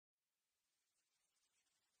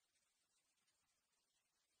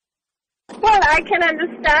Well, I can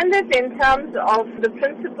understand it in terms of the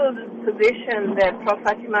principled position that Prof.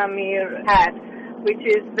 Fatima Meer had, which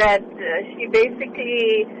is that she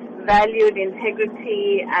basically valued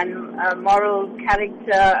integrity and moral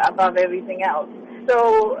character above everything else.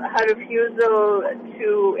 So her refusal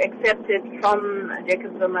to accept it from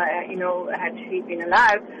Jacob Zuma, had she been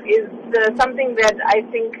alive, is something that I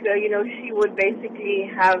think, she would basically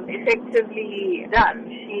have effectively done.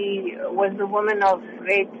 She was a woman of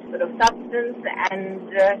great sort of substance, and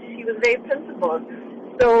she was very principled.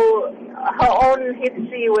 So her own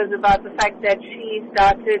history was about the fact that she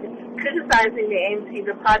started criticizing the ANC,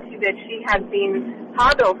 the party that she had been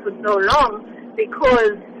part of for so long,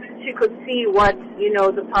 because she could see what,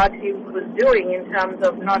 the party was doing in terms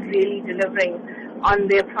of not really delivering on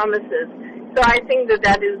their promises. So I think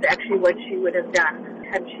that is actually what she would have done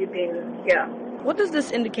had she been here. What does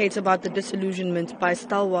this indicate about the disillusionment by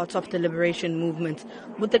stalwarts of the liberation movement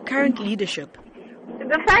with the current leadership?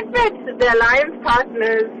 The fact that the alliance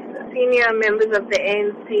partners, senior members of the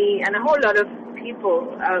ANC, and a whole lot of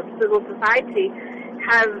people of civil society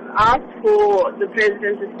have asked for the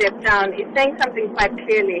president to step down is saying something quite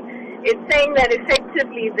clearly. It's saying that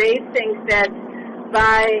effectively they think that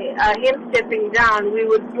by him stepping down, we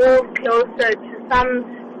would move closer to some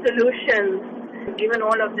solutions, given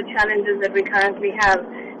all of the challenges that we currently have.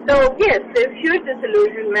 So yes, there's huge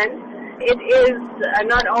disillusionment. It is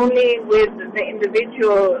not only with the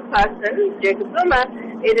individual person, Jacob Zuma,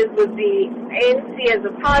 it is with the ANC as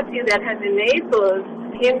a party that has enabled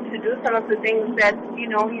him to do some of the things that,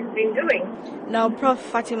 he's been doing. Now, Prof.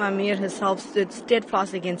 Fatima Meer herself stood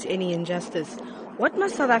steadfast against any injustice. What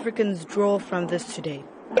must South Africans draw from this today?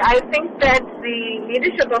 I think that the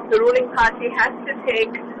leadership of the ruling party has to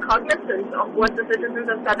take cognizance of what the citizens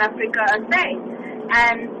of South Africa are saying.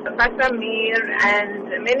 And Fatima Meer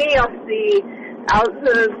and many of the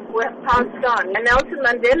elders who have passed on. And Nelson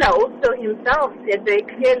Mandela also himself said very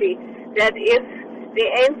clearly that if the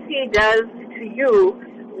ANC does to you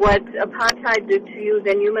what apartheid did to you,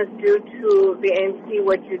 then you must do to the ANC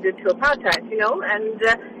what you did to apartheid, and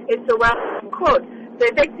it's a well-known quote. So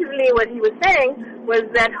effectively what he was saying was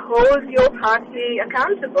that hold your party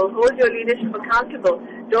accountable, hold your leadership accountable.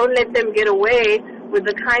 Don't let them get away with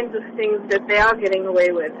the kinds of things that they are getting away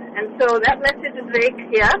with. And so that message is very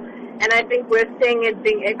clear, and I think we're seeing it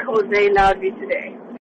being echoed very loudly today.